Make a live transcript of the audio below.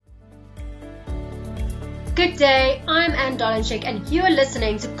Good day, I'm Anne Dolenchik and you are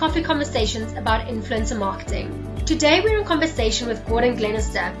listening to Coffee Conversations about influencer marketing. Today we're in conversation with Gordon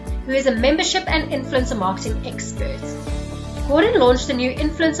Glenister, who is a membership and influencer marketing expert. Gordon launched a new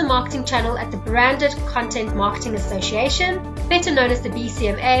influencer marketing channel at the Branded Content Marketing Association, better known as the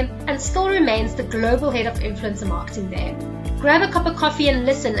BCMA, and still remains the global head of influencer marketing there. Grab a cup of coffee and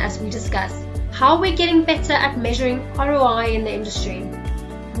listen as we discuss how we're getting better at measuring ROI in the industry,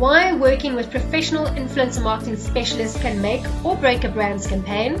 why working with professional influencer marketing specialists can make or break a brand's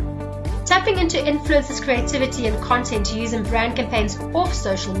campaign, tapping into influencers' creativity and content to use in brand campaigns off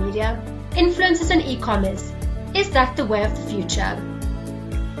social media, influencers and e-commerce. Is that the way of the future?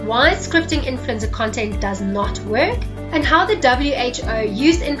 Why scripting influencer content does not work, and how the WHO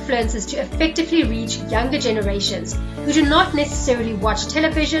used influencers to effectively reach younger generations who do not necessarily watch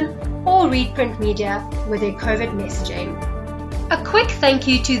television or read print media with their COVID messaging. A quick thank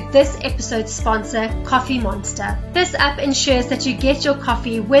you to this episode's sponsor, Coffee Monster. This app ensures that you get your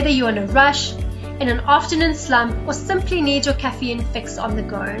coffee whether you're in a rush, in an afternoon slump, or simply need your caffeine fix on the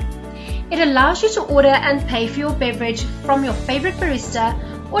go. It allows you to order and pay for your beverage from your favorite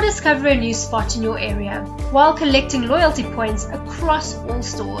barista or discover a new spot in your area, while collecting loyalty points across all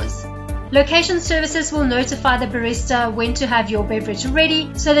stores. Location services will notify the barista when to have your beverage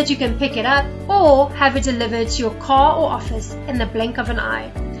ready so that you can pick it up or have it delivered to your car or office in the blink of an eye.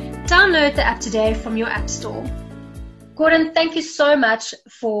 Download the app today from your app store. Gordon, thank you so much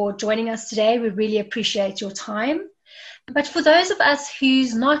for joining us today. We really appreciate your time. But for those of us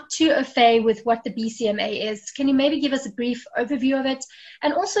who's not too au fait with what the BCMA is, can you maybe give us a brief overview of it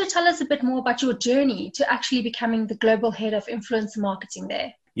and also tell us a bit more about your journey to actually becoming the global head of influencer marketing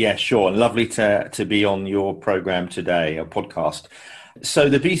there? Yeah, sure. Lovely to be on your program today, a podcast. So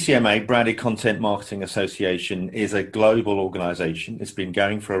the BCMA, Branded Content Marketing Association, is a global organization. It's been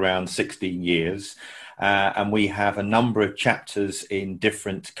going for around 16 years. And we have a number of chapters in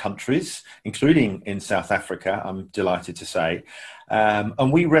different countries, including in South Africa, I'm delighted to say.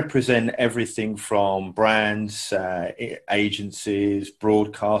 And we represent everything from brands, agencies,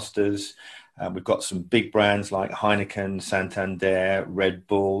 broadcasters. We've got some big brands like Heineken, Santander, Red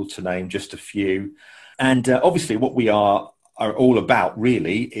Bull, to name just a few. And obviously what we are all about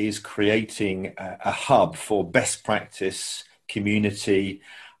really is creating a hub for best practice, community,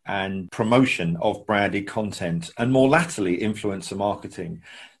 and promotion of branded content, and more latterly, influencer marketing.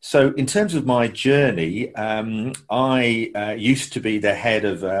 So in terms of my journey, I used to be the head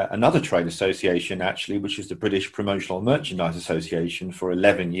of another trade association, actually, which is the British Promotional Merchandise Association, for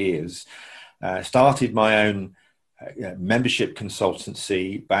 11 years. Started my own membership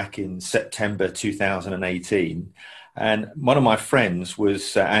consultancy back in September 2018. And one of my friends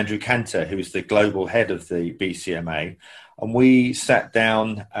was Andrew Cantor, who is the global head of the BCMA. And we sat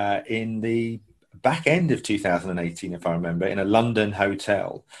down in the back end of 2018, if I remember, in a London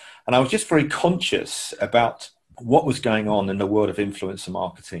hotel. And I was just very conscious about what was going on in the world of influencer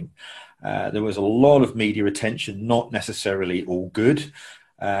marketing. There was a lot of media attention, not necessarily all good.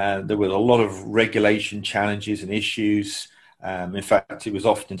 There were a lot of regulation challenges and issues. In fact, it was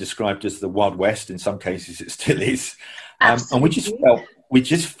often described as the Wild West. In some cases, it still is. And we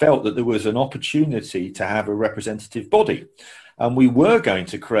just felt that there was an opportunity to have a representative body. And we were going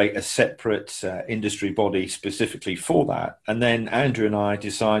to create a separate industry body specifically for that. And then Andrew and I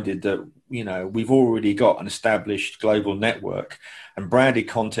decided that, we've already got an established global network, and branded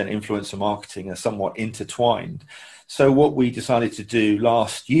content influencer marketing are somewhat intertwined. So what we decided to do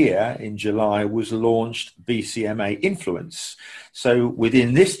last year in July was launched BCMA Influence. So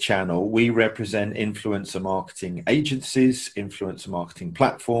within this channel, we represent influencer marketing agencies, influencer marketing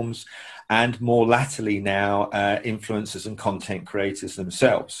platforms, and more latterly now, influencers and content creators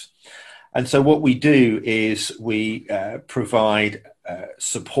themselves. And so what we do is we provide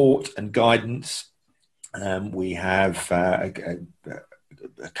support and guidance. We have a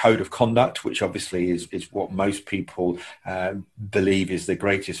code of conduct, which obviously is what most people believe is the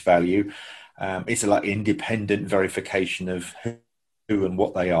greatest value. It's like independent verification of who and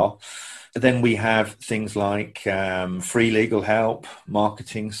what they are. Then we have things like free legal help,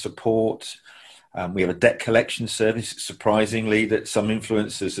 marketing support. We have a debt collection service. Surprisingly, that some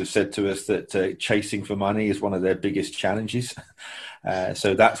influencers have said to us that chasing for money is one of their biggest challenges.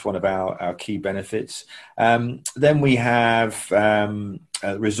 So that's one of our key benefits. Then we have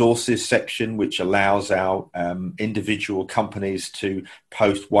a resources section, which allows our individual companies to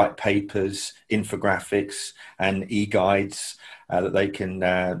post white papers, infographics, and e-guides that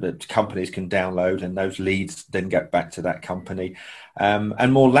that companies can download, and those leads then get back to that company.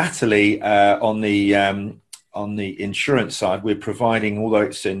 And more latterly, on the on the insurance side, we're providing, although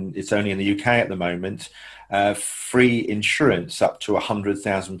it's only in the UK at the moment, free insurance up to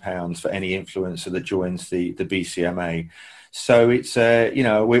 £100,000 for any influencer that joins the BCMA. So it's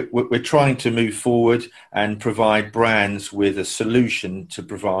we're trying to move forward and provide brands with a solution to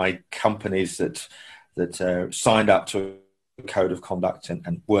provide companies that signed up to a code of conduct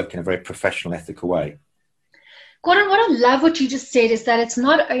and work in a very professional, ethical way. Gordon, what I love what you just said is that it's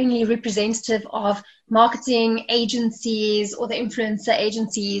not only representative of marketing agencies or the influencer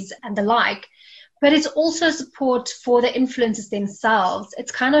agencies and the like, but it's also support for the influencers themselves.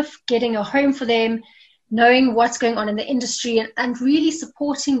 It's kind of getting a home for them, knowing what's going on in the industry and really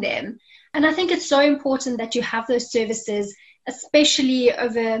supporting them. And I think it's so important that you have those services, especially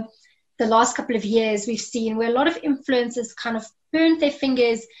over the last couple of years we've seen where a lot of influencers kind of burnt their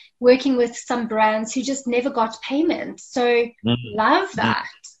fingers working with some brands who just never got payment. So love that.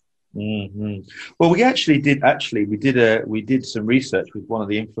 Mm-hmm. Well, we actually did some research with one of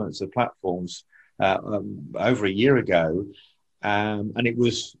the influencer platforms over a year ago, and it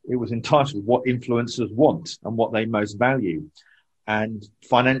was entitled "What Influencers Want and What They Most Value." And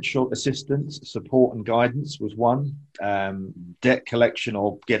financial assistance, support and guidance was one. Debt collection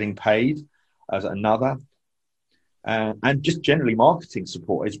or getting paid as another. And just generally marketing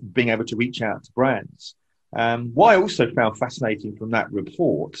support is being able to reach out to brands. What I also found fascinating from that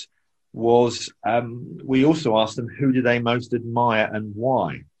report was we also asked them who do they most admire and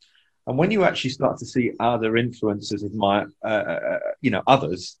why. And when you actually start to see other influencers admire,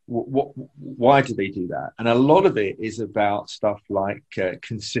 others, why do they do that? And a lot of it is about stuff like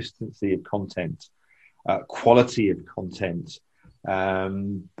consistency of content, quality of content,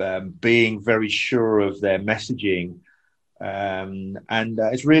 being very sure of their messaging, and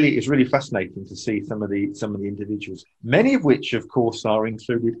it's really fascinating to see some of the individuals, many of which, of course, are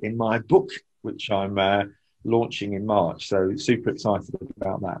included in my book, which I'm launching in March. So super excited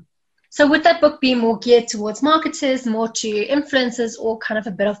about that. So would that book be more geared towards marketers, more to influencers, or kind of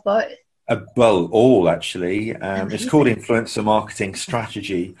a bit of both? Well, all actually. It's called Influencer Marketing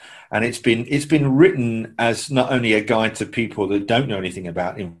Strategy, and it's been written as not only a guide to people that don't know anything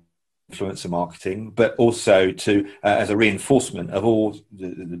about influencer marketing, but also to as a reinforcement of all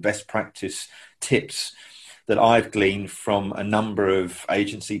the best practice tips that I've gleaned from a number of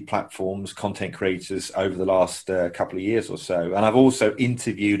agency platforms, content creators over the last couple of years or so. And I've also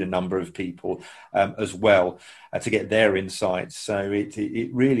interviewed a number of people as well to get their insights. So it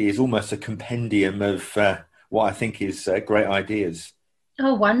really is almost a compendium of what I think is great ideas.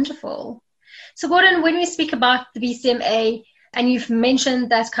 Oh, wonderful. So Gordon, when we speak about the BCMA, and you've mentioned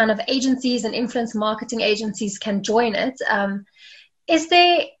that kind of agencies and influence marketing agencies can join it,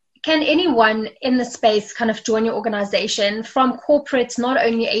 can anyone in the space kind of join your organization, from corporates, not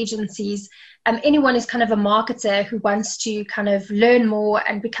only agencies, anyone who's kind of a marketer who wants to kind of learn more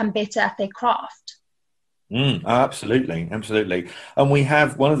and become better at their craft? Absolutely. And we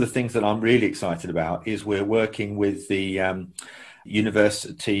have, one of the things that I'm really excited about is we're working with the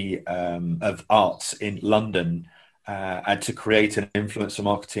University of Arts in London and to create an influencer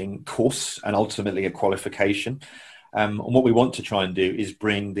marketing course and ultimately a qualification. And what we want to try and do is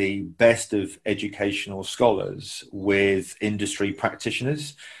bring the best of educational scholars with industry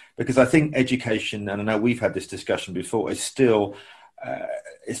practitioners, because I think education, and I know we've had this discussion before, is still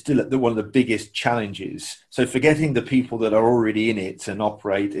one of the biggest challenges. So forgetting the people that are already in it and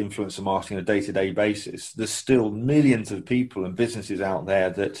operate influencer marketing on a day-to-day basis, there's still millions of people and businesses out there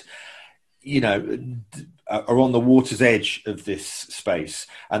that, are on the water's edge of this space,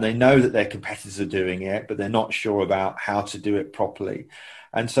 and they know that their competitors are doing it, but they're not sure about how to do it properly.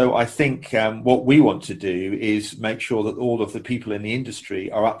 And so I think what we want to do is make sure that all of the people in the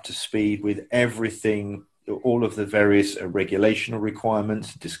industry are up to speed with everything, all of the various regulational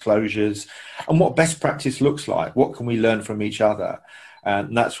requirements, disclosures, and what best practice looks like. What can we learn from each other?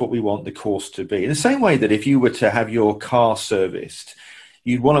 And that's what we want the course to be. In the same way that if you were to have your car serviced,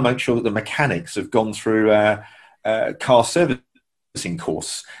 you'd want to make sure that the mechanics have gone through a car servicing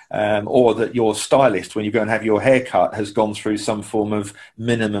course, or that your stylist, when you go and have your hair cut, has gone through some form of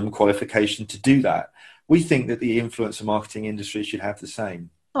minimum qualification to do that. We think that the influencer marketing industry should have the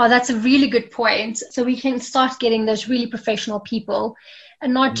same. Oh, that's a really good point. So we can start getting those really professional people,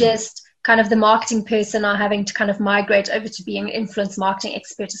 and not just kind of the marketing person are having to kind of migrate over to being an influence marketing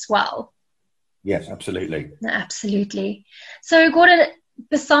expert as well. Yes, absolutely. Absolutely. So Gordon,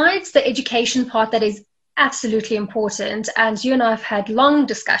 besides the education part that is absolutely important, and you and I have had long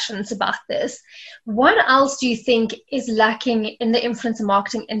discussions about this, what else do you think is lacking in the influencer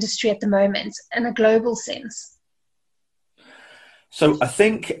marketing industry at the moment in a global sense? So I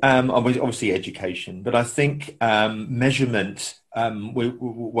think obviously education, but I think measurement.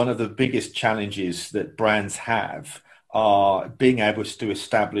 One of the biggest challenges that brands have are being able to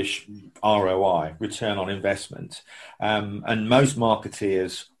establish ROI, return on investment, and most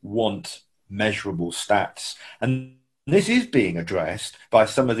marketeers want measurable stats, and this is being addressed by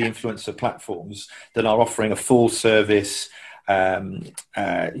some of the influencer platforms that are offering a full service. And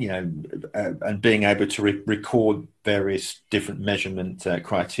being able to record various different measurement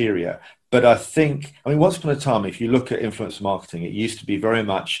criteria. But I mean, once upon a time, if you look at influencer marketing, it used to be very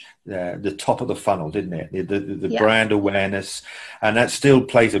much the top of the funnel, didn't it? The brand awareness, and that still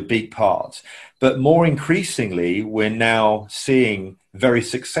plays a big part. But more increasingly, we're now seeing very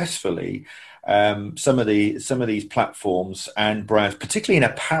successfully some of these platforms and brands, particularly in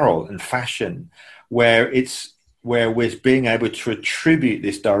apparel and fashion, where we're being able to attribute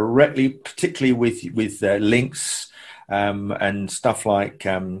this directly, particularly with links and stuff like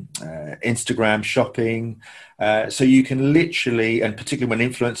Instagram shopping. So you can literally, and particularly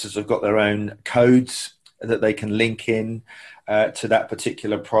when influencers have got their own codes that they can link in to that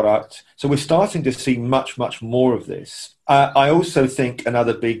particular product. So we're starting to see much, much more of this. I also think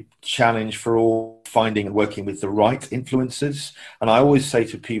another big challenge for all finding and working with the right influencers. And I always say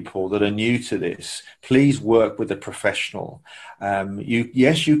to people that are new to this, please work with a professional.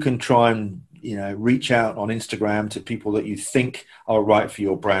 You can try and reach out on Instagram to people that you think are right for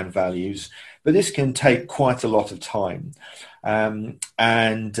your brand values, but this can take quite a lot of time. A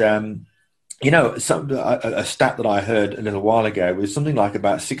stat that I heard a little while ago was something like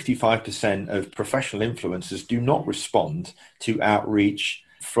about 65% of professional influencers do not respond to outreach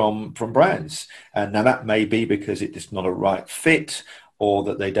from brands. And now that may be because it's not a right fit, or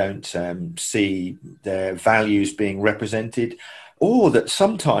that they don't see their values being represented, or that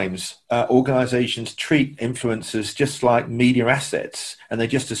sometimes organizations treat influencers just like media assets, and they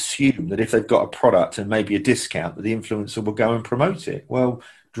just assume that if they've got a product and maybe a discount, that the influencer will go and promote it. Well,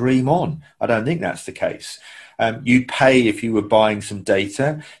 dream on. I don't think that's the case. You'd pay if you were buying some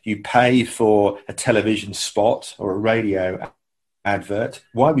data. You pay for a television spot or a radio advert.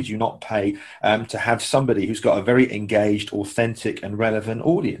 Why would you not pay to have somebody who's got a very engaged, authentic and relevant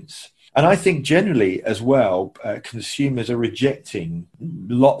audience? And I think generally as well, consumers are rejecting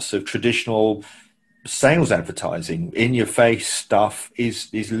lots of traditional sales advertising. In your face stuff is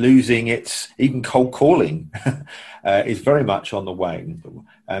losing its, even cold calling is very much on the wane.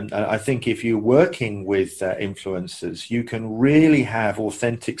 And I think if you're working with influencers, you can really have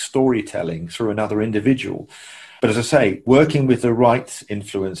authentic storytelling through another individual. But as I say, working with the right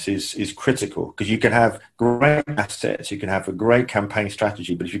influence is critical, because you can have great assets, you can have a great campaign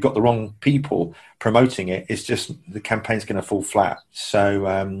strategy, but if you've got the wrong people promoting it, it's just the campaign's going to fall flat. So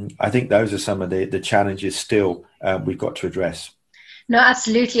I think those are some of the challenges still we've got to address. No,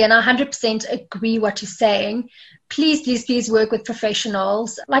 absolutely. And I 100% agree what you're saying. Please work with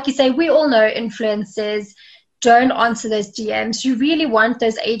professionals. Like you say, we all know influencers don't answer those DMs. You really want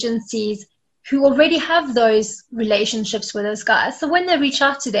those agencies who already have those relationships with those guys. So when they reach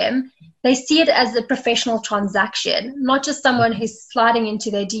out to them, they see it as a professional transaction, not just someone who's sliding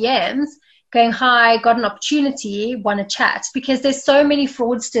into their DMs going, hi, got an opportunity, want to chat, because there's so many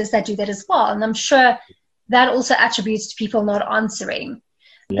fraudsters that do that as well. And I'm sure that also attributes to people not answering.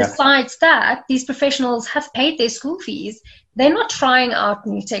 Yeah. Besides that, these professionals have paid their school fees. They're not trying out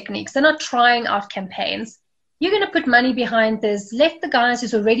new techniques. They're not trying out campaigns. You're going to put money behind this. Let the guys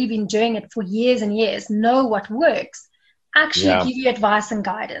who's already been doing it for years and years know what works, actually give you advice and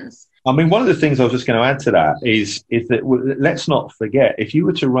guidance. I mean, one of the things I was just going to add to that is that let's not forget, if you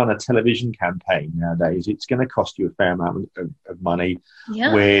were to run a television campaign nowadays, it's going to cost you a fair amount of money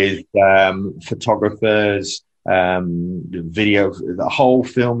with photographers, video, the whole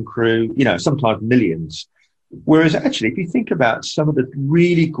film crew, sometimes millions. Whereas actually, if you think about some of the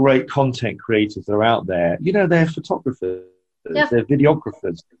really great content creators that are out there, they're photographers, they're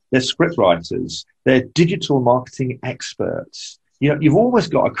videographers, they're script writers, they're digital marketing experts. You've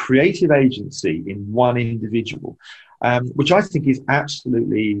almost got a creative agency in one individual, which I think is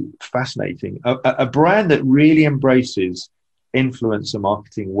absolutely fascinating. A brand that really embraces influencer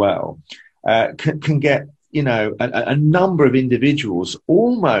marketing well can get, a number of individuals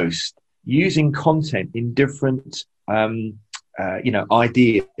almost using content in different,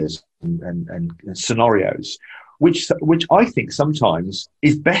 ideas and scenarios, which I think sometimes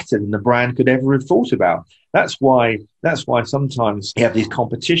is better than the brand could ever have thought about. That's why sometimes you have these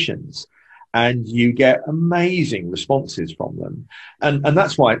competitions. and you get amazing responses from them. And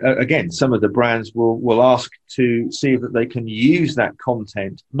that's why, again, some of the brands will ask to see if they can use that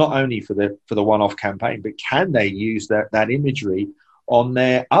content, not only for the one-off campaign, but can they use that imagery on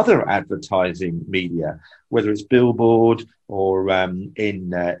their other advertising media, whether it's billboard or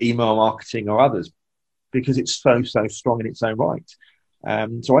in email marketing or others, because it's so strong in its own right.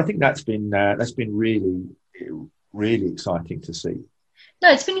 So I think that's been really, really exciting to see. No,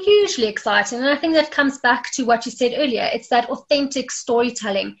 it's been hugely exciting. And I think that comes back to what you said earlier. It's that authentic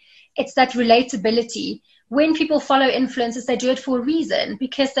storytelling. It's that relatability. When people follow influencers, they do it for a reason,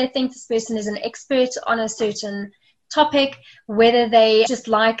 because they think this person is an expert on a certain topic, whether they just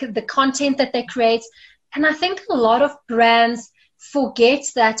like the content that they create. And I think a lot of brands forget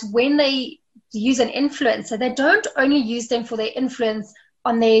that when they use an influencer, they don't only use them for their influence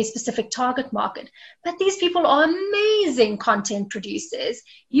on their specific target market, but these people are amazing content producers.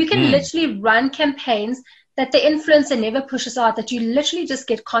 You can literally run campaigns that the influencer never pushes out, that you literally just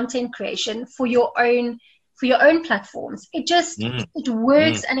get content creation for your own platforms. It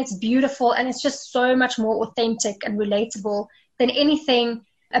works, and it's beautiful, and it's just so much more authentic and relatable than anything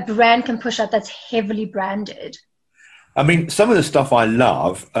a brand can push out that's heavily branded. I mean, some of the stuff I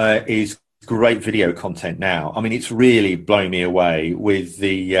love is great video content now. I mean, it's really blown me away with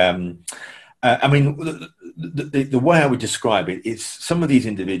the way I would describe it is some of these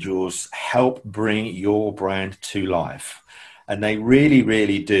individuals help bring your brand to life, and they really,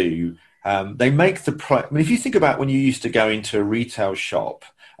 really do. They make if you think about when you used to go into a retail shop,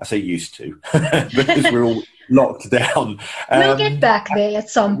 I say used to, because we're all locked down. We'll get back there at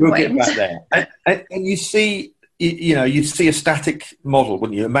some point. We'll get back there. And you see, you'd see a static model,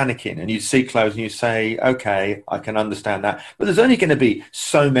 wouldn't you? A mannequin, and you'd see clothes and you say, okay, I can understand that. But there's only going to be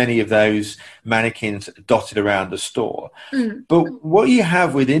so many of those mannequins dotted around the store. But what you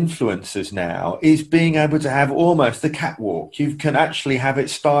have with influencers now is being able to have almost the catwalk. You can actually have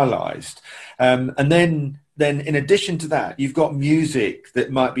it stylized. And then in addition to that, you've got music that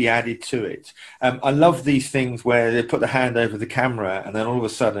might be added to it. I love these things where they put the hand over the camera and then all of a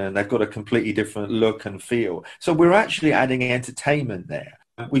sudden they've got a completely different look and feel. So we're actually adding entertainment there.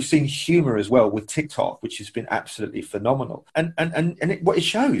 We've seen humor as well with TikTok, which has been absolutely phenomenal. And what it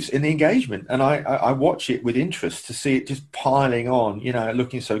shows in the engagement. And I watch it with interest to see it just piling on,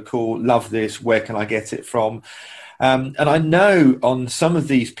 looking so cool. Love this. Where can I get it from? And I know on some of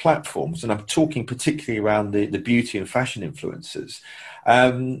these platforms, and I'm talking particularly around the beauty and fashion influencers,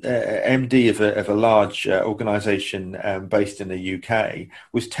 MD of a large organisation based in the UK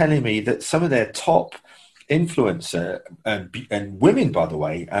was telling me that some of their top influencer and women, by the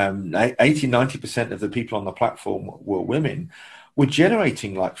way, 80-90% of the people on the platform were women, were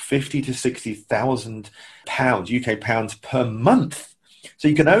generating like 50 to 60,000 pounds, UK pounds per month. So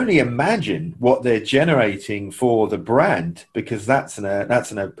you can only imagine what they're generating for the brand, because that's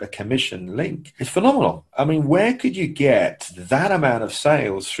a commission link. It's phenomenal. I mean, where could you get that amount of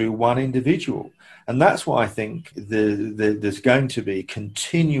sales through one individual? And that's why I think there's going to be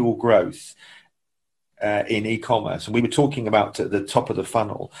continual growth in e-commerce. And we were talking about at the top of the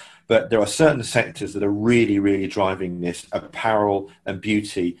funnel, but there are certain sectors that are really, really driving this, apparel and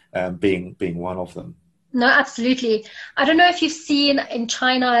beauty being one of them. No, absolutely. I don't know if you've seen in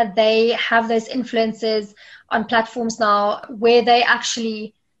China, they have those influencers on platforms now where they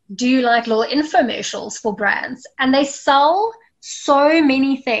actually do like little infomercials for brands, and they sell so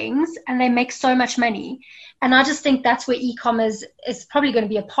many things and they make so much money. And I just think that's where e-commerce is probably going to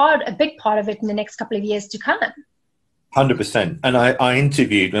be a big part of it in the next couple of years to come. 100%. And I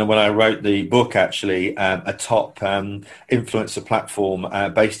interviewed, when I wrote the book, actually, a top influencer platform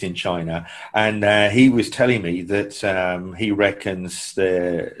based in China. And he was telling me that he reckons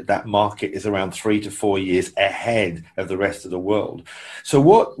that market is around 3 to 4 years ahead of the rest of the world. So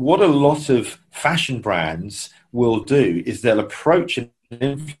what a lot of fashion brands will do is they'll approach an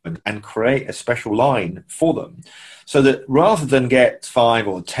influencer and create a special line for them, so that rather than get 5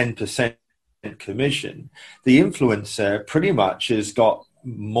 or 10% commission, the influencer pretty much has got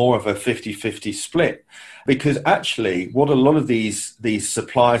more of a 50-50 split, because actually what a lot of these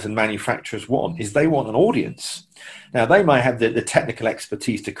suppliers and manufacturers want is they want an audience. Now, they might have the technical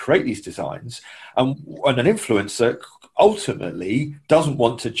expertise to create these designs, and an influencer ultimately doesn't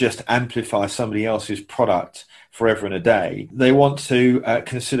want to just amplify somebody else's product forever and a day. They want to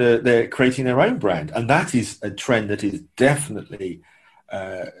consider they're creating their own brand, and that is a trend that is definitely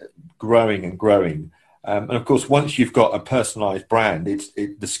growing and growing. And of course, once you've got a personalized brand,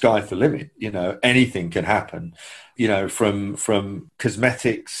 the sky's the limit. Anything can happen. From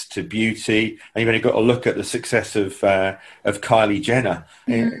cosmetics to beauty, and you've only got to look at the success of Kylie Jenner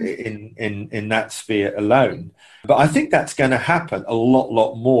in that sphere alone. But I think that's going to happen a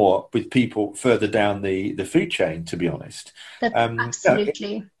lot more with people further down the food chain, to be honest.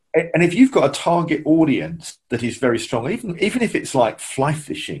 Absolutely. And if you've got a target audience that is very strong, even if it's like fly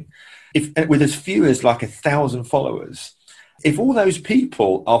fishing, with as few as like 1,000 followers, if all those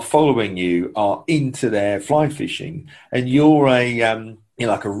people are following you, are into their fly fishing, and you're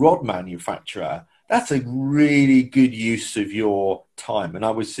like a rod manufacturer, that's a really good use of your time. And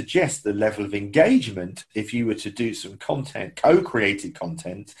I would suggest the level of engagement, if you were to do some content, co-created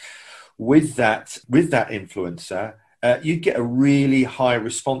content with that influencer, you'd get a really high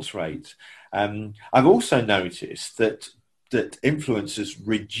response rate. I've also noticed that influencers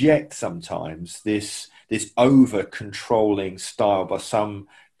reject sometimes this over controlling style by some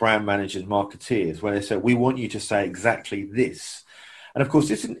brand managers, marketeers, where they say, we want you to say exactly this. And of course,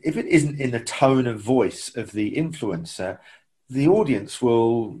 if it isn't in the tone of voice of the influencer, the audience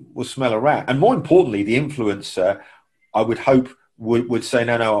will smell a rat. And more importantly, the influencer, I would hope, would say,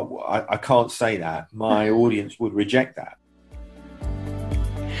 no, I can't say that. My audience would reject that.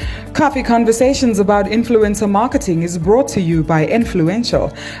 Coffee Conversations about Influencer Marketing is brought to you by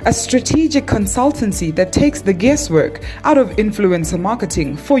Influential, a strategic consultancy that takes the guesswork out of influencer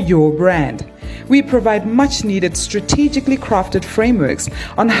marketing for your brand. We provide much needed strategically crafted frameworks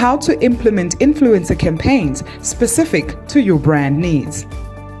on how to implement influencer campaigns specific to your brand needs.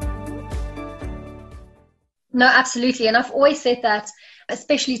 No, absolutely. And I've always said that,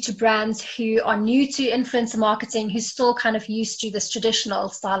 especially to brands who are new to influencer marketing, who's still kind of used to this traditional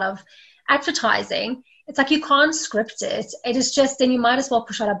style of advertising. It's like you can't script it. It is just, then you might as well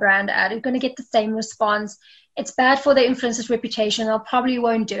push out a brand ad. You're going to get the same response. It's bad for the influencer's reputation. They'll probably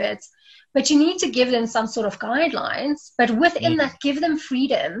won't do it. But you need to give them some sort of guidelines. But within that, give them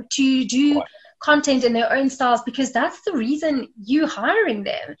freedom to do content in their own styles, because that's the reason you hiring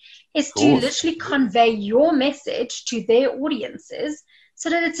them, is to literally convey your message to their audiences so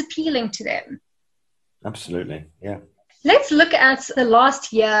that it's appealing to them. Absolutely, yeah. Let's look at the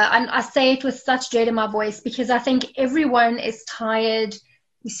last year, and I say it with such dread in my voice because I think everyone is tired.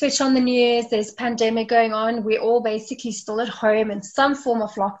 We switch on the news, there's a pandemic going on, we're all basically still at home in some form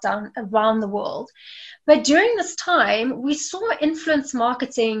of lockdown around the world. But during this time, we saw influence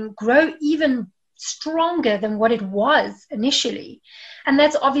marketing grow even stronger than what it was initially. And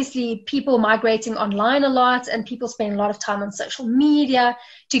that's obviously people migrating online a lot, and people spending a lot of time on social media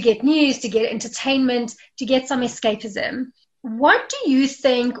to get news, to get entertainment, to get some escapism. What do you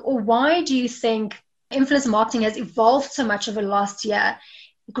think, or why do you think influencer marketing has evolved so much over the last year,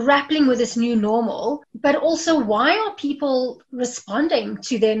 grappling with this new normal, but also why are people responding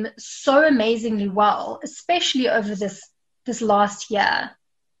to them so amazingly well, especially over this last year?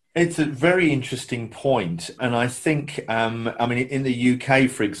 It's a very interesting point. And I think, in the UK,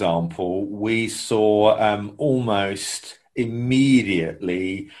 for example, we saw almost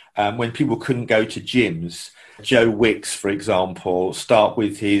immediately when people couldn't go to gyms, Joe Wicks, for example, start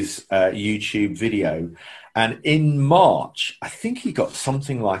with his YouTube video. And in March, I think he got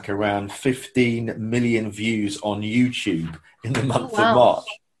something like around 15 million views on YouTube in the month of March.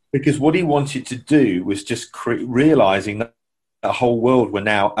 Because what he wanted to do was just realizing that the whole world were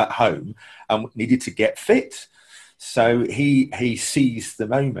now at home and needed to get fit. So he seized the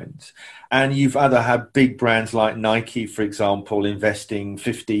moment. And you've either had big brands like Nike, for example, investing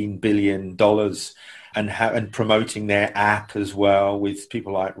 $15 billion and promoting their app as well, with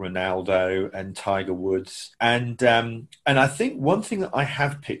people like Ronaldo and Tiger Woods. And I think one thing that I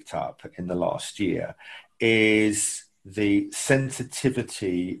have picked up in the last year is the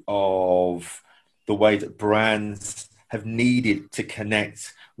sensitivity of the way that brands have needed to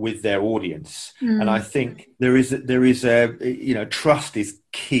connect with their audience. And I think there is trust is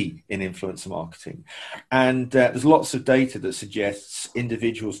key in influencer marketing. And there's lots of data that suggests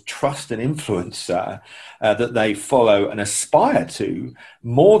individuals trust an influencer that they follow and aspire to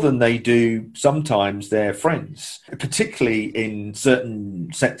more than they do sometimes their friends, particularly in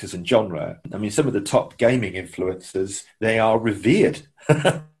certain sectors and genre. I mean, some of the top gaming influencers, they are revered.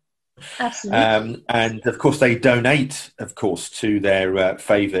 Absolutely. And of course they donate, to their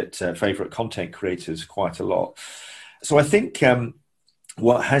favorite content creators quite a lot. So I think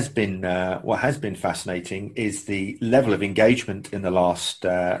what has been fascinating is the level of engagement in the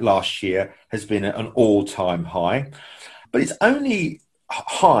last year has been at an all-time high, but it's only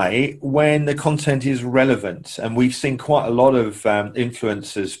high when the content is relevant. And we've seen quite a lot of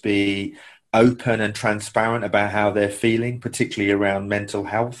influencers be open and transparent about how they're feeling, particularly around mental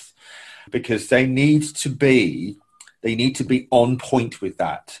health, because they need to be on point with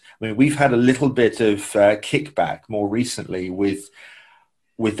that. I mean, we've had a little bit of kickback more recently with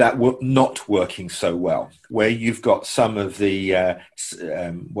that not working so well, where you've got some of the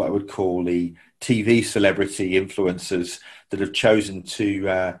what I would call the TV celebrity influencers that have chosen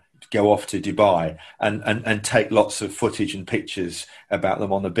to go off to Dubai and take lots of footage and pictures about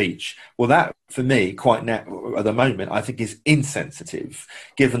them on the beach. Well, that for me, at the moment, I think is insensitive,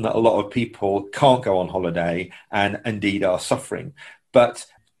 given that a lot of people can't go on holiday and indeed are suffering. But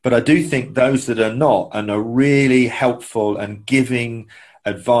I do think those that are not and are really helpful and giving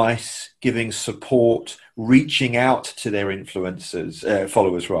advice, giving support, reaching out to their influencers,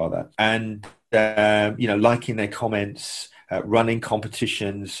 followers rather, and liking their comments, running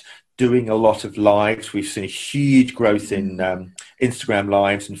competitions, doing a lot of lives. We've seen a huge growth in Instagram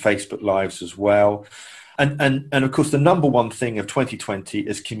lives and Facebook lives as well. And of course, the number one thing of 2020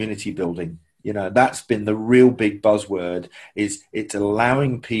 is community building. That's been the real big buzzword, is it's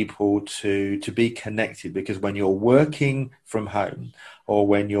allowing people to be connected, because when you're working from home or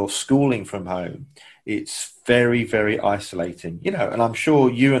when you're schooling from home, it's very, very isolating, and I'm sure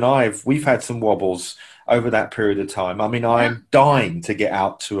you and we've had some wobbles over that period of time. I mean, I'm dying to get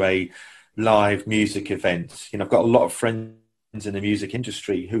out to a live music event. I've got a lot of friends in the music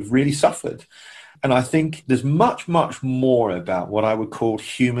industry who've really suffered. And I think there's much, much more about what I would call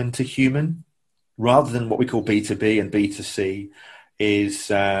human to human, rather than what we call B2B and B2C,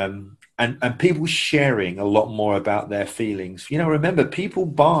 and people sharing a lot more about their feelings. Remember, people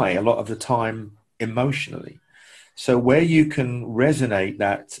buy a lot of the time emotionally. So where you can resonate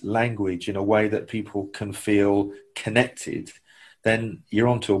that language in a way that people can feel connected, then you're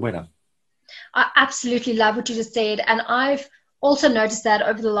on to a winner. I absolutely love what you just said. And I've also noticed that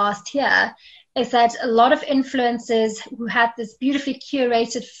over the last year, is that a lot of influencers who had this beautifully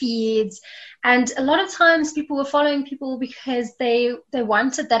curated feeds, and a lot of times people were following people because they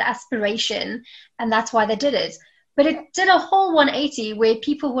wanted that aspiration, and that's why they did it. But it did a whole 180 where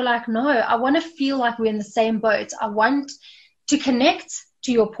people were like, no, I want to feel like we're in the same boat. I want to connect,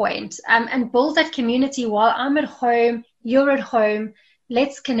 to your point, and build that community while I'm at home, you're at home,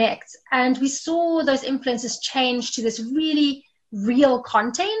 let's connect. And we saw those influencers change to this really real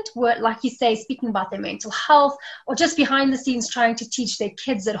content where, like you say, speaking about their mental health, or just behind the scenes trying to teach their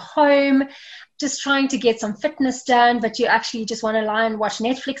kids at home, just trying to get some fitness done, but you actually just want to lie and watch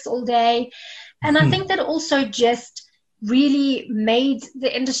Netflix all day. And I think that also just really made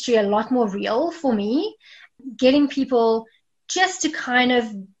the industry a lot more real for me, getting people just to kind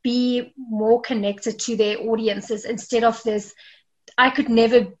of be more connected to their audiences instead of this, I could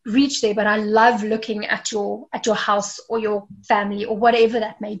never reach there, but I love looking at your house or your family or whatever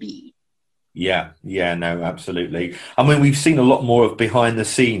that may be. Yeah, no, absolutely. I mean, we've seen a lot more of behind the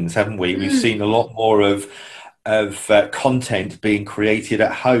scenes, haven't we? We've seen a lot more of content being created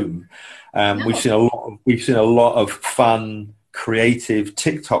at home. We've seen a lot of fun, creative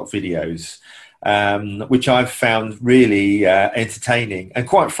TikTok videos, which I've found really entertaining. And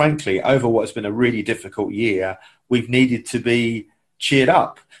quite frankly, over what's been a really difficult year, we've needed to be cheered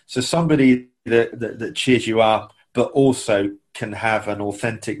up. So somebody that cheers you up, but also can have an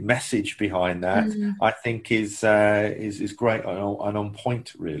authentic message behind that, I think is great and on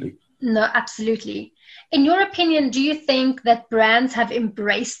point, really. No, absolutely. In your opinion, do you think that brands have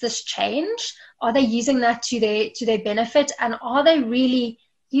embraced this change? Are they using that to their benefit? And are they really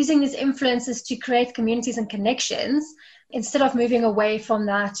using these influencers to create communities and connections instead of moving away from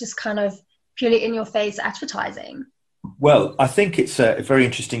that just kind of purely in-your-face advertising? Well, I think it's a very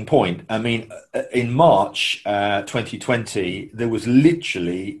interesting point. I mean, in March 2020, there was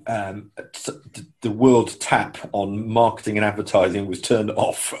literally the world tap on marketing and advertising was turned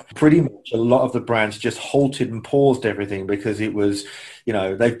off. Pretty much a lot of the brands just halted and paused everything because it was,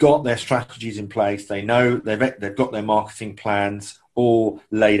 they've got their strategies in place. They know they've got their marketing plans all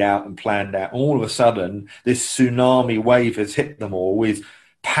laid out and planned out. All of a sudden, this tsunami wave has hit them all with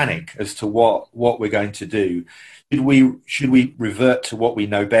panic as to what we're going to do. Should we revert to what we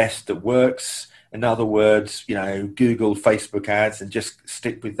know best that works? In other words, Google, Facebook ads, and just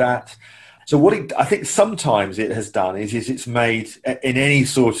stick with that. So I think sometimes it has done is it's made, in any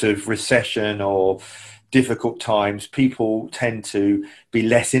sort of recession or difficult times, people tend to be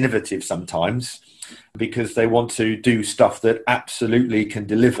less innovative sometimes because they want to do stuff that absolutely can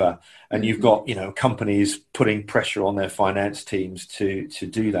deliver. And you've got, companies putting pressure on their finance teams to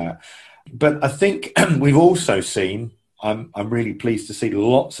do that. But I think we've also seen, I'm really pleased to see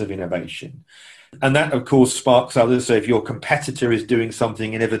lots of innovation. And that, of course, sparks others. So if your competitor is doing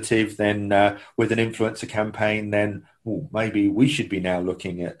something innovative, then with an influencer campaign, then maybe we should be now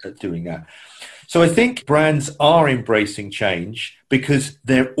looking at doing that. So I think brands are embracing change because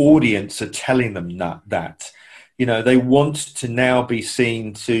their audience are telling them that. You know, they want to now be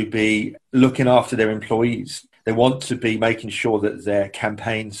seen to be looking after their employees. They want to be making sure that their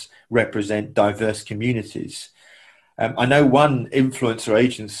campaigns represent diverse communities. I know one influencer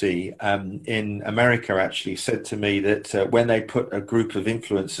agency in America actually said to me that when they put a group of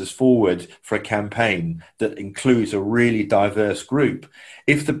influencers forward for a campaign that includes a really diverse group,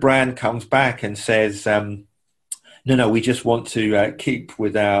 if the brand comes back and says, no, we just want to keep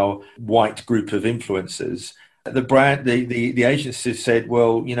with our white group of influencers, the agency said,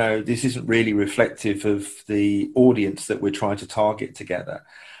 well, you know, this isn't really reflective of the audience that we're trying to target together.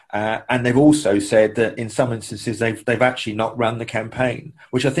 And they've also said that in some instances they've actually not run the campaign,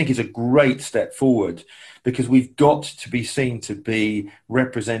 which I think is a great step forward, because we've got to be seen to be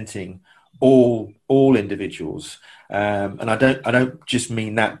representing all individuals. And I don't just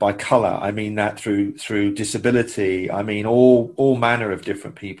mean that by colour. I mean that through disability. I mean all manner of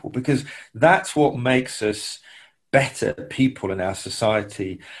different people, because that's what makes us better people in our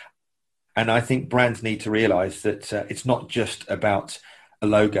society. And I think brands need to realise that it's not just about a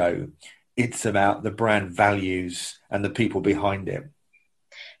logo, it's about the brand values and the people behind it.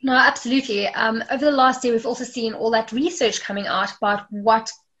 No, absolutely. Over the last year, we've also seen all that research coming out about what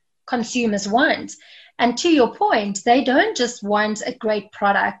consumers want. And to your point, they don't just want a great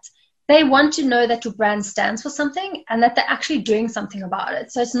product. They want to know that your brand stands for something and that they're actually doing something about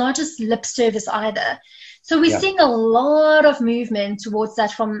it. So it's not just lip service either. So we're seeing a lot of movement towards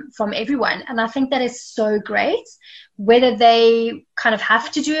that from everyone. And I think that is so great. Whether they kind of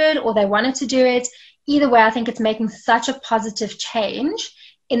have to do it or they wanted to do it, either way, I think it's making such a positive change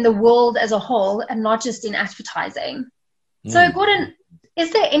in the world as a whole and not just in advertising. So Gordon,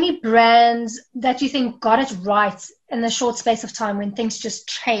 is there any brands that you think got it right in the short space of time when things just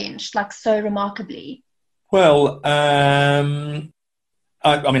changed like so remarkably? Well, I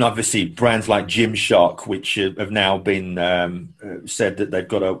mean, obviously brands like Gymshark, which have now been said that they've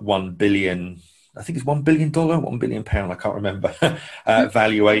got a $1 billion, I think it's $1 billion, £1 billion, I can't remember,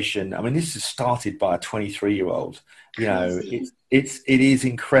 valuation. I mean, this is started by a 23-year-old. You know, it is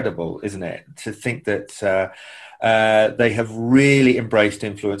incredible, isn't it, to think that they have really embraced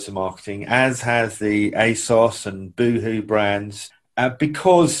influencer marketing, as has the ASOS and Boohoo brands,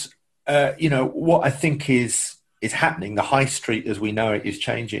 because you know what I think is happening. The high street as we know it is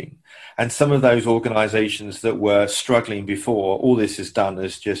changing, and some of those organisations that were struggling before, all this has done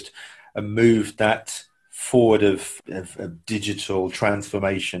is just moved that forward of digital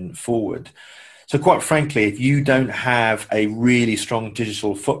transformation forward. So quite frankly, if you don't have a really strong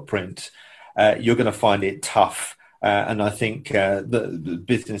digital footprint, you're going to find it tough. And I think the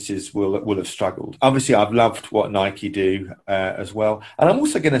businesses will have struggled. Obviously, I've loved what Nike do as well. And I'm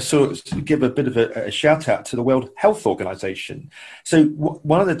also going to sort of give a bit of a shout out to the World Health Organization. So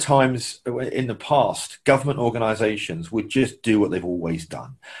one of the times in the past, government organizations would just do what they've always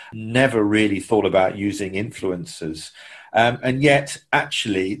done, never really thought about using influencers. And yet,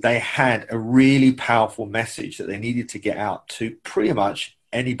 actually, they had a really powerful message that they needed to get out to pretty much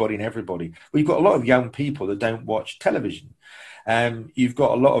anybody and everybody. We've got a lot of young people that don't watch television. You've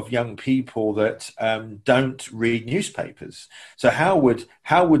got a lot of young people that don't read newspapers. So how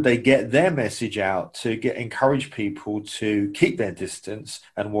would they get their message out to encourage people to keep their distance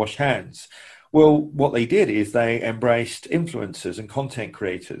and wash hands? Well, what they did is they embraced influencers and content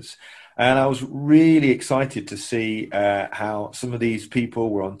creators. And I was really excited to see how some of these people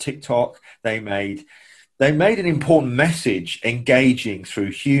were on TikTok. They made an important message, engaging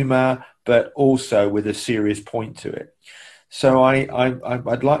through humor, but also with a serious point to it. So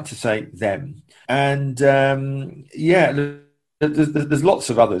I'd like to say them. And there's lots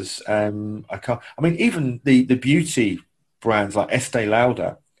of others. Even the beauty brands like Estee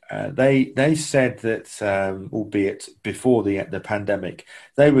Lauder, they said that, albeit before the pandemic,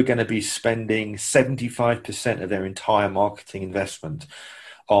 they were going to be spending 75% of their entire marketing investment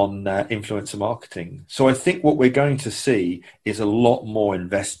on influencer marketing. So I think what we're going to see is a lot more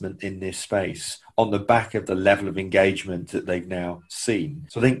investment in this space on the back of the level of engagement that they've now seen.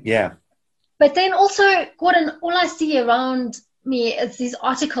 So I think, yeah. But then also, Gordon, all I see around me is these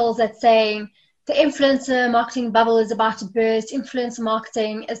articles that say the influencer marketing bubble is about to burst, influencer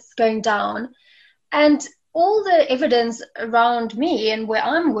marketing is going down. And all the evidence around me and where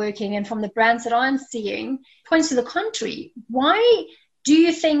I'm working and from the brands that I'm seeing points to the contrary. Why do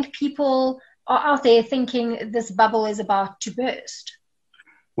you think people are out there thinking this bubble is about to burst?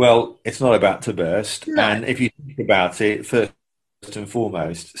 Well, it's not about to burst. No. And if you think about it, first and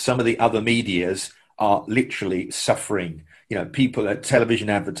foremost, some of the other medias are literally suffering. You know, people at television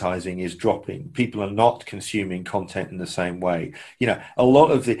advertising is dropping. People are not consuming content in the same way. You know, a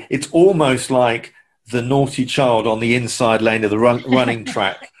lot of it's almost like the naughty child on the inside lane of the running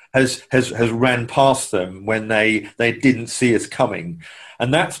track has ran past them when they didn't see us coming.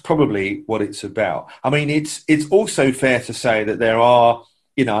 And that's probably what it's about. I mean, it's also fair to say that there are,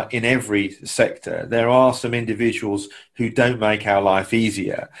 you know, in every sector, there are some individuals who don't make our life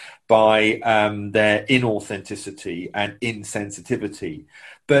easier by their inauthenticity and insensitivity.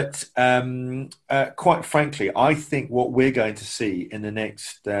 But quite frankly, I think what we're going to see in the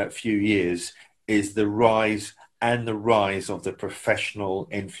next few years is the rise of the professional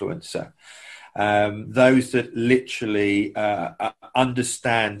influencer. Those that literally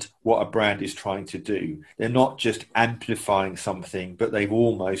understand what a brand is trying to do. They're not just amplifying something, but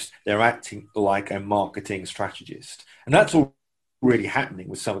they're acting like a marketing strategist. And that's all really happening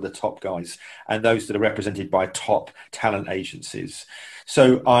with some of the top guys and those that are represented by top talent agencies.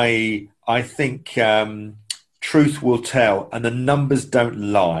 So I think truth will tell, and the numbers don't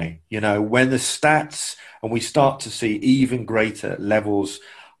lie. You know, when the stats and we start to see even greater levels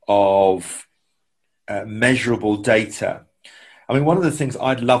of measurable data. I mean, one of the things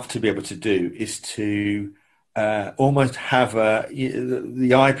I'd love to be able to do is to almost have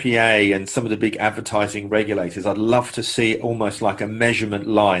the IPA and some of the big advertising regulators. I'd love to see almost like a measurement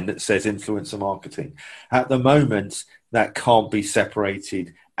line that says influencer marketing. At the moment, that can't be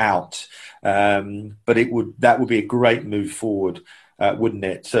separated out, but that would be a great move forward. Wouldn't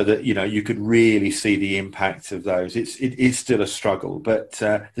it? So that, you know, you could really see the impact of those. It is still a struggle, but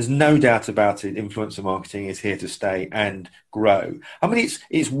there's no doubt about it. Influencer marketing is here to stay and grow. I mean,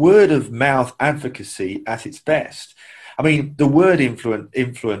 it's word of mouth advocacy at its best. I mean, the word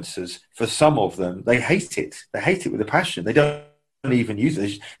influencers, for some of them, they hate it. They hate it with a passion. They don't even use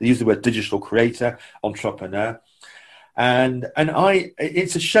it. They use the word digital creator, entrepreneur. And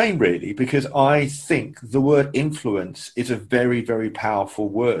it's a shame, really, because I think the word influence is a very, very powerful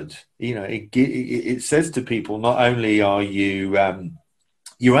word. You know, it says to people, not only are you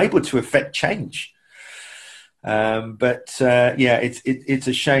you're able to affect change, but it's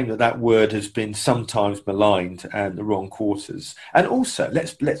a shame that word has been sometimes maligned and the wrong quarters. And also,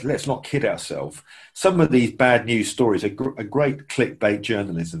 let's not kid ourselves. Some of these bad news stories are great clickbait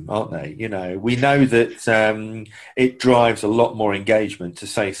journalism, aren't they? You know, we know that it drives a lot more engagement to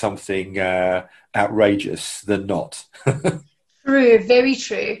say something outrageous than not. True, very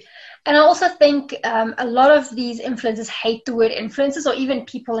true. And I also think a lot of these influencers hate the word influencers, or even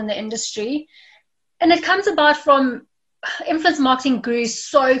people in the industry. And it comes about from influence marketing grew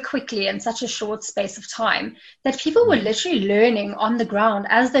so quickly in such a short space of time that people were literally learning on the ground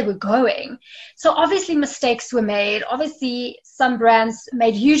as they were going. So obviously mistakes were made. Obviously some brands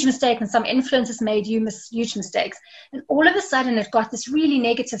made huge mistakes and some influencers made huge mistakes. And all of a sudden it got this really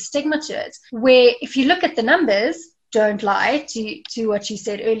negative stigma to it, where if you look at the numbers, don't lie to what you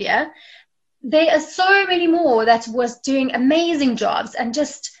said earlier, there are so many more that was doing amazing jobs. And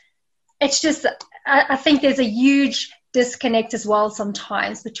I think there's a huge disconnect as well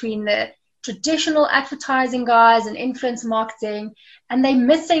sometimes between the traditional advertising guys and influence marketing, and they're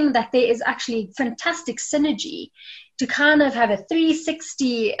missing that there is actually fantastic synergy to kind of have a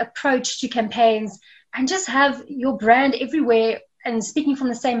 360 approach to campaigns and just have your brand everywhere and speaking from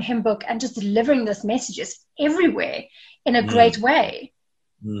the same hymn book and just delivering those messages everywhere in a great way.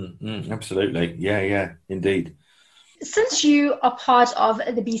 Absolutely. Yeah, indeed. Since you are part of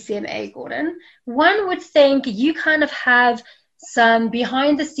the BCMA, Gordon, one would think you kind of have some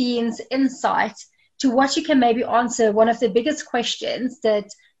behind the scenes insight to what you can maybe answer one of the biggest questions that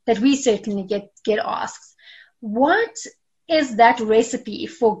we certainly get asked. What is that recipe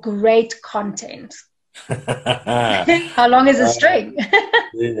for great content? How long is a string?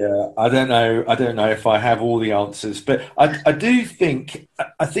 Yeah, I don't know if I have all the answers, but I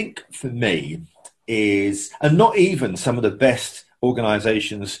think for me is, and not even some of the best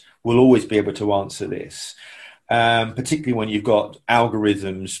organizations will always be able to answer this, particularly when you've got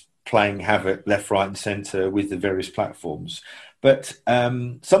algorithms playing havoc left, right and center with the various platforms. But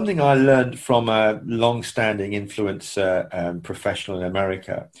something I learned from a long-standing influencer professional in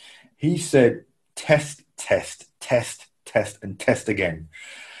America, he said, test, and test again.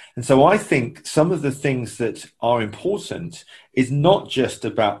 And so I think some of the things that are important is not just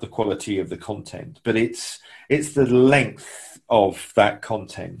about the quality of the content, but it's the length of that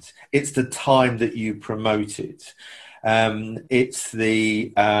content. It's the time that you promote it. It's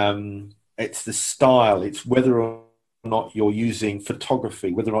the style. It's whether or not you're using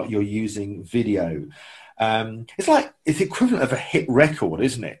photography, whether or not you're using video. It's like it's the equivalent of a hit record,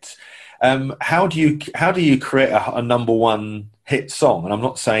 isn't it? How do you create a number one hit song? And I'm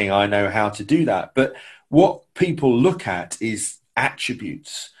not saying I know how to do that, but what people look at is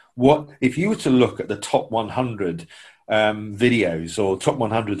attributes. What if you were to look at the top 100 videos or top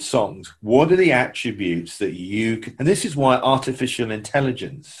 100 songs, what are the attributes that you can, and this is why artificial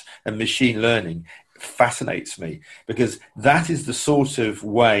intelligence and machine learning fascinates me, because that is the sort of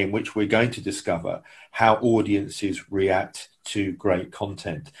way in which we're going to discover how audiences react to great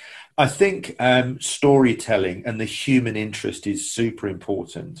content. I think storytelling and the human interest is super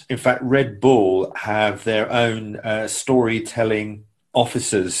important. In fact, Red Bull have their own storytelling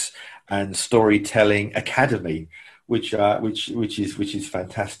officers and storytelling academy, which is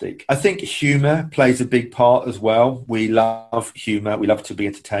fantastic. I think humor plays a big part as well. We love humor. We love to be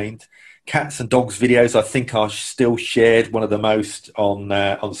entertained. Cats and dogs videos, I think, are still shared one of the most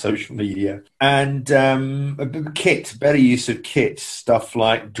on social media. And better use of kits, stuff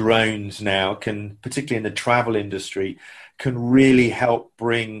like drones now can, particularly in the travel industry, can really help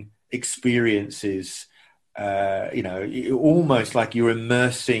bring experiences, almost like you're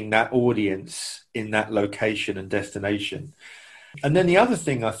immersing that audience in that location and destination. And then the other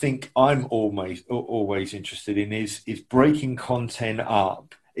thing I think I'm always interested in is breaking content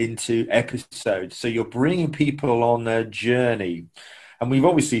up into episodes. So you're bringing people on a journey. And we've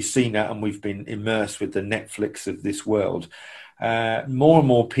obviously seen that, and we've been immersed with the Netflix of this world. More and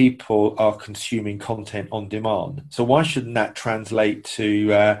more people are consuming content on demand. So why shouldn't that translate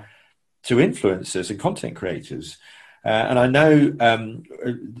to influencers and content creators? And I know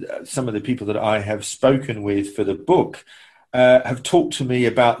some of the people that I have spoken with for the book have talked to me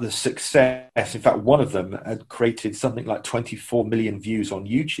about the success. In fact, one of them had created something like 24 million views on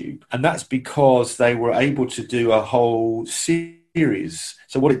YouTube. And that's because they were able to do a whole series.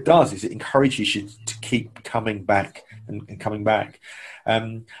 So what it does is it encourages you to keep coming back and coming back.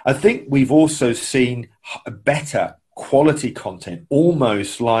 I think we've also seen better quality content,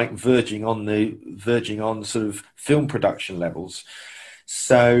 almost like verging on sort of film production levels.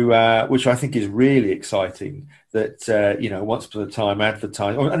 So, which I think is really exciting, that, once upon a time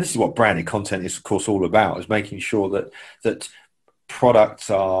advertising, and this is what branded content is, of course, all about, is making sure that products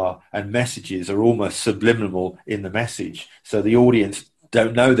and messages are almost subliminal in the message. So the audience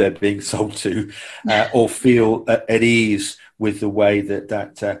don't know they're being sold to, or feel at ease with the way that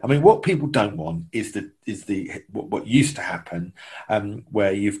what people don't want is what used to happen,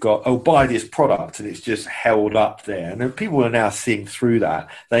 where you've got, buy this product, and it's just held up there. And people are now seeing through that.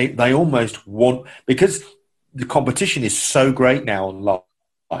 They almost want, because the competition is so great now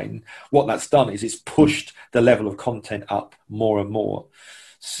online, what that's done is it's pushed the level of content up more and more.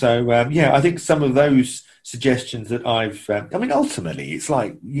 So, I think some of those suggestions that ultimately it's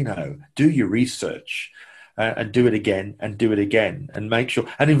like, do your research. And do it again and make sure,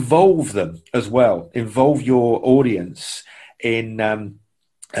 and involve them as well. Involve your audience in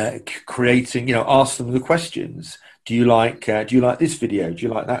creating, ask them the questions. Do you like this video? Do you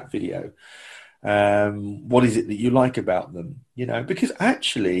like that video? What is it that you like about them? Because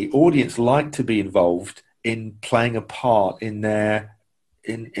actually audience like to be involved in playing a part in their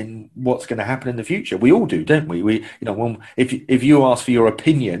in what's going to happen in the future. We all do, don't we? If you ask for your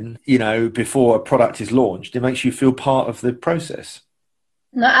opinion, before a product is launched, it makes you feel part of the process.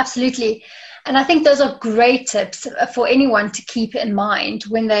 No, absolutely. And I think those are great tips for anyone to keep in mind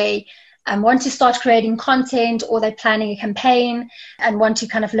when they want to start creating content, or they're planning a campaign and want to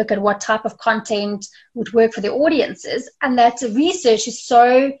kind of look at what type of content would work for their audiences. And that research is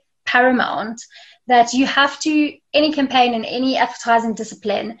so paramount, that you have to, any campaign in any advertising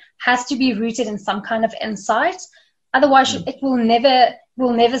discipline has to be rooted in some kind of insight. Otherwise, it will never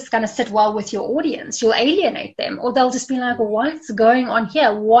kind of sit well with your audience. You'll alienate them, or they'll just be like, what's going on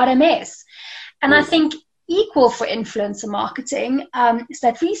here? What a mess. And I think equal for influencer marketing is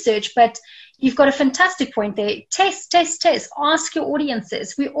that research, but you've got a fantastic point there. Test, ask your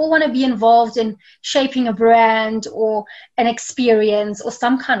audiences. We all want to be involved in shaping a brand or an experience or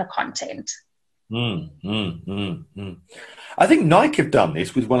some kind of content. I think Nike have done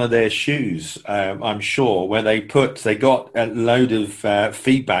this with one of their shoes, I'm sure, where they got a load of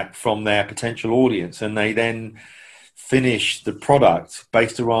feedback from their potential audience, and they then finished the product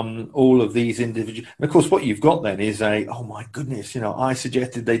based on all of these individual. And of course, what you've got then is oh my goodness, I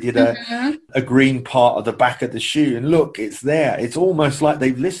suggested they did a green part of the back of the shoe, and look, it's there. It's almost like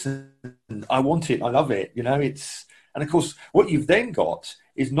they've listened. I want it. I love it. And of course, what you've then got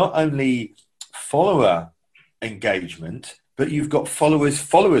is not only follower engagement, but you've got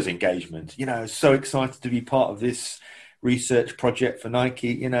followers engagement. So excited to be part of this research project for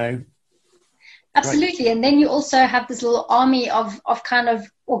Nike. Absolutely. Great. And then you also have this little army of kind of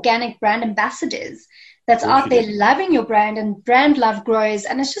organic brand ambassadors that's out there loving your brand, and brand love grows,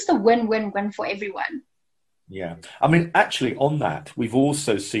 and it's just a win-win-win for everyone. Yeah. I mean, actually on that, we've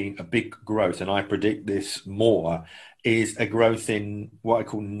also seen a big growth, and I predict this more, is a growth in what I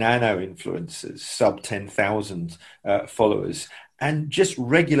call nano influencers, sub 10,000 followers, and just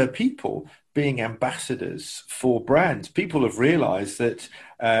regular people being ambassadors for brands. People have realized that,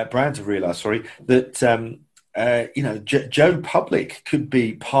 brands have realized, that, Joe Public could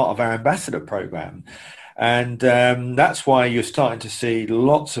be part of our ambassador program. And that's why you're starting to see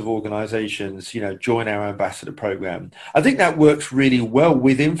lots of organizations, join our ambassador program. I think that works really well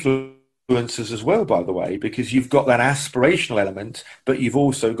with influencers as well, by the way, because you've got that aspirational element, but you've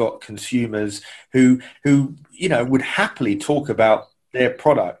also got consumers who would happily talk about their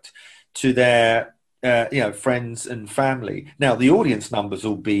product to their friends and family. Now, the audience numbers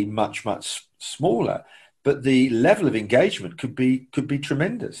will be much, much smaller, but the level of engagement could be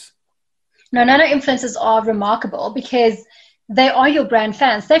tremendous. No, nano influencers are remarkable because they are your brand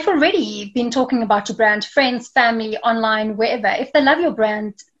fans. They've already been talking about your brand, friends, family, online, wherever. If they love your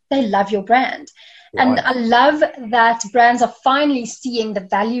brand, they love your brand. Right. And I love that brands are finally seeing the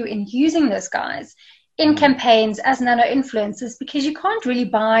value in using those guys in campaigns as nano influencers, because you can't really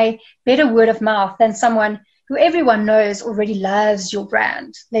buy better word of mouth than someone who everyone knows already loves your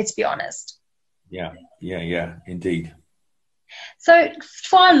brand. Let's be honest. Yeah, indeed. So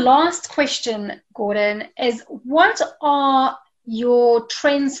for our last question, Gordon, is what are your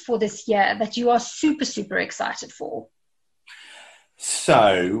trends for this year that you are super, super excited for?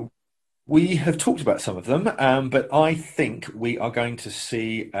 So we have talked about some of them, but I think we are going to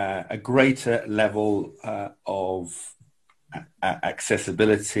see a greater level of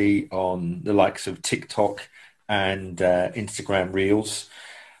accessibility on the likes of TikTok and Instagram Reels.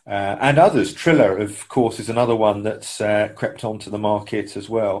 And others. Triller, of course, is another one that's crept onto the market as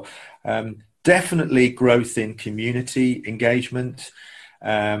well. Definitely growth in community engagement. So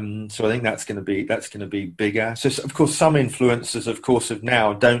I think that's going to be bigger. So of course, some influencers, of course, of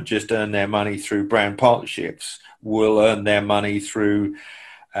now don't just earn their money through brand partnerships. Will earn their money through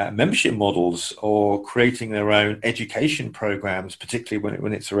membership models or creating their own education programs, particularly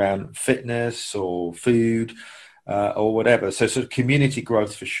when it's around fitness or food. Or whatever. So sort of community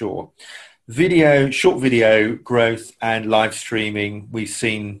growth for sure. Short video growth and live streaming. We've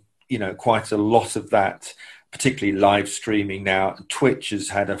seen, quite a lot of that, particularly live streaming now. Twitch has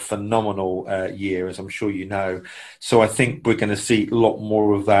had a phenomenal year, as I'm sure you know. So I think we're going to see a lot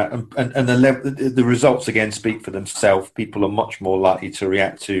more of that. And the results, again, speak for themselves. People are much more likely to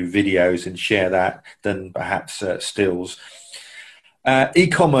react to videos and share that than perhaps stills.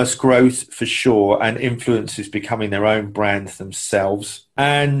 E-commerce growth for sure, and influencers becoming their own brands themselves,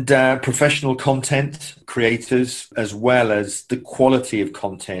 and professional content creators, as well as the quality of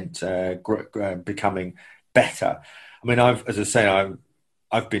content becoming better. I mean,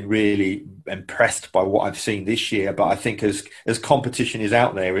 I've been really impressed by what I've seen this year, but I think as competition is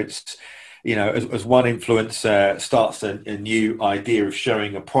out there, it's, as one influencer starts a new idea of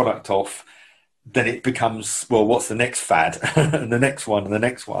showing a product off, then it becomes, well, what's the next fad? And the next one and the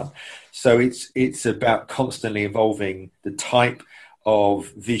next one. So it's about constantly evolving the type of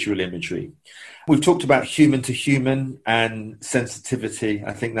visual imagery. We've talked about human to human and sensitivity.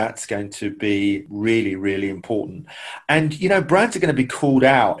 I think that's going to be really, really important. And, brands are going to be called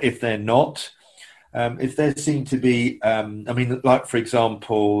out if they're not. If there seem to be, like, for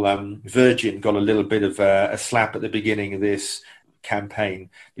example, Virgin got a little bit of a slap at the beginning of this campaign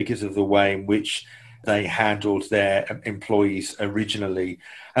because of the way in which they handled their employees originally,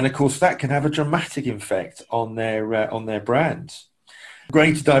 and of course that can have a dramatic effect on their brands.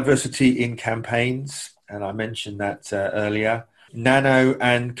 Greater diversity in campaigns, and I mentioned that earlier. Nano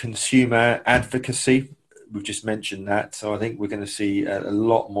and consumer advocacy, we've just mentioned that, so I think we're going to see a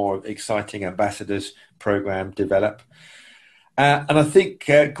lot more exciting ambassadors program develop. And I think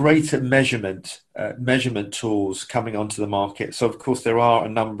greater measurement tools coming onto the market. So, of course, there are a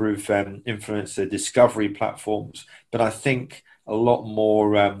number of influencer discovery platforms, but I think a lot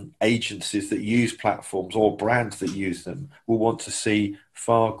more agencies that use platforms or brands that use them will want to see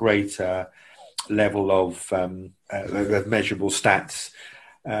far greater level of measurable stats.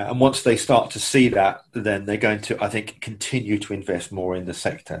 And once they start to see that, then they're going to, I think, continue to invest more in the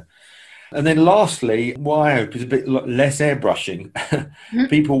sector. And then lastly, what I hope is a bit less airbrushing.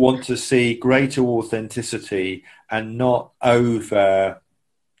 People want to see greater authenticity and not over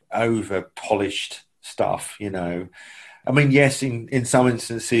polished stuff, I mean, yes, in some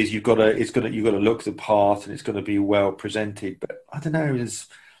instances you've got to look the part and it's got to be well presented. But I don't know, there's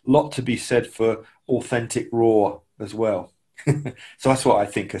a lot to be said for authentic raw as well. So that's what I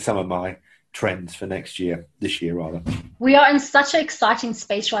think are some of my trends for this year rather. We are in such an exciting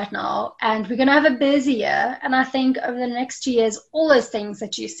space right now, and we're going to have a busy year. And I think over the next 2 years, all those things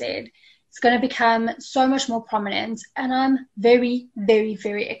that you said, it's going to become so much more prominent. And I'm very, very,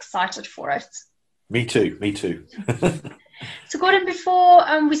 very excited for it. Me too. So Gordon, before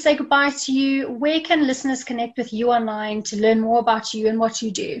we say goodbye to you, where can listeners connect with you online to learn more about you and what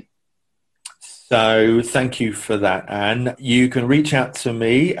you do? So thank you for that, Anne. You can reach out to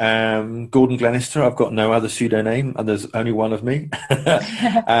me, Gordon Glenister. I've got no other pseudonym, and there's only one of me.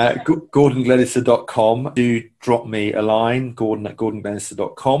 GordonGlenister.com. Do drop me a line,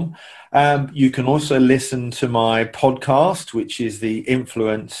 Gordon@GordonGlenister.com. You can also listen to my podcast, which is the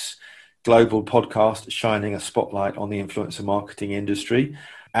Influence Global podcast, shining a spotlight on the influencer marketing industry.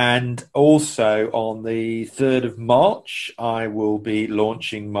 And also on the 3rd of March, I will be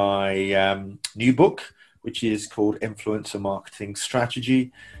launching my new book, which is called Influencer Marketing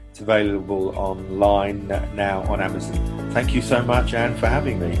Strategy. It's available online now on Amazon. Thank you so much, Anne, for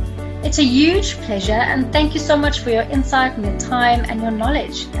having me. It's a huge pleasure, and thank you so much for your insight and your time and your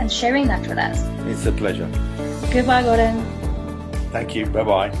knowledge and sharing that with us. It's a pleasure. Goodbye, Gordon. Thank you.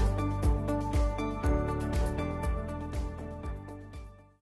 Bye-bye.